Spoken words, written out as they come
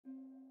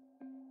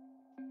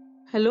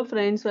Hello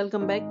friends,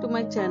 welcome back to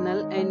my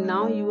channel, and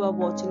now you are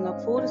watching a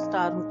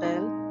 4-star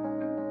hotel.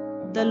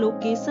 The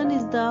location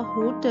is the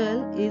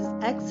hotel is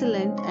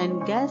excellent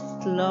and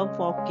guests love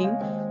walking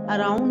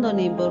around the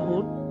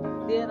neighborhood.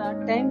 There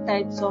are 10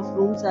 types of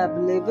rooms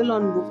available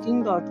on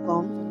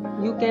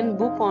booking.com. You can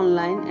book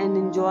online and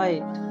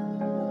enjoy it.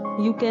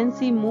 You can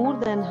see more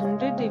than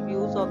 100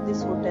 reviews of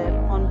this hotel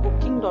on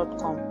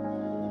booking.com.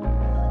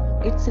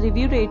 Its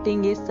review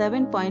rating is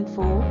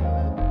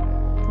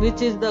 7.4,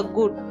 which is the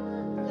good.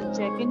 The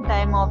check-in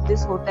time of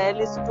this hotel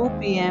is 2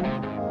 p.m.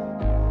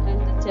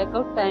 and the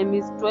check-out time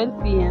is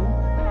 12 p.m.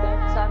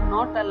 Pets are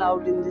not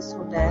allowed in this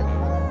hotel.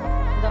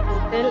 The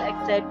hotel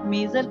accepts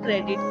major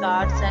credit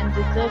cards and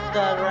reserves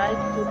the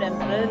right to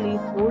temporarily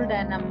hold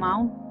an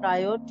amount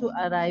prior to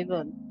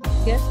arrival.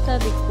 Guests are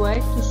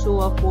required to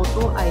show a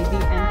photo ID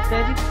and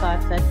credit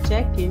cards at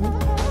check-in. If you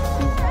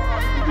have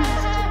already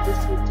visited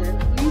this hotel,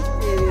 please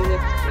share your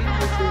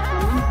experience in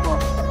comment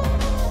box.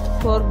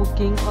 For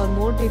booking or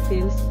more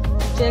details,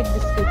 check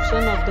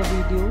description of the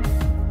video.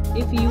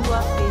 If you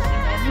are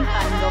facing any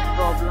kind of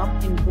problem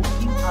in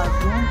booking a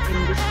room in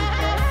this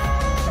hotel,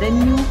 then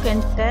you can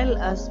tell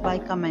us by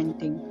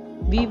commenting.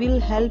 We will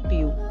help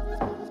you.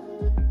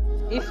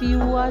 If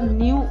you are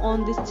new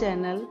on this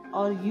channel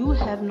or you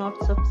have not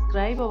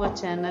subscribed our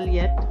channel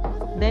yet,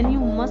 then you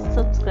must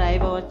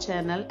subscribe our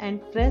channel and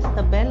press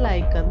the bell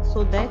icon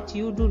so that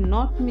you do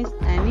not miss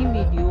any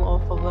video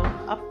of our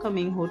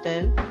upcoming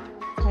hotel.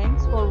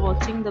 Thanks for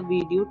watching the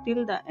video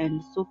till the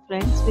end. So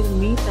friends, will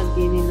meet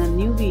again in a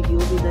new video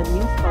with a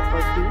new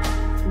property.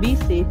 Be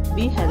safe,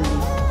 be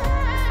healthy.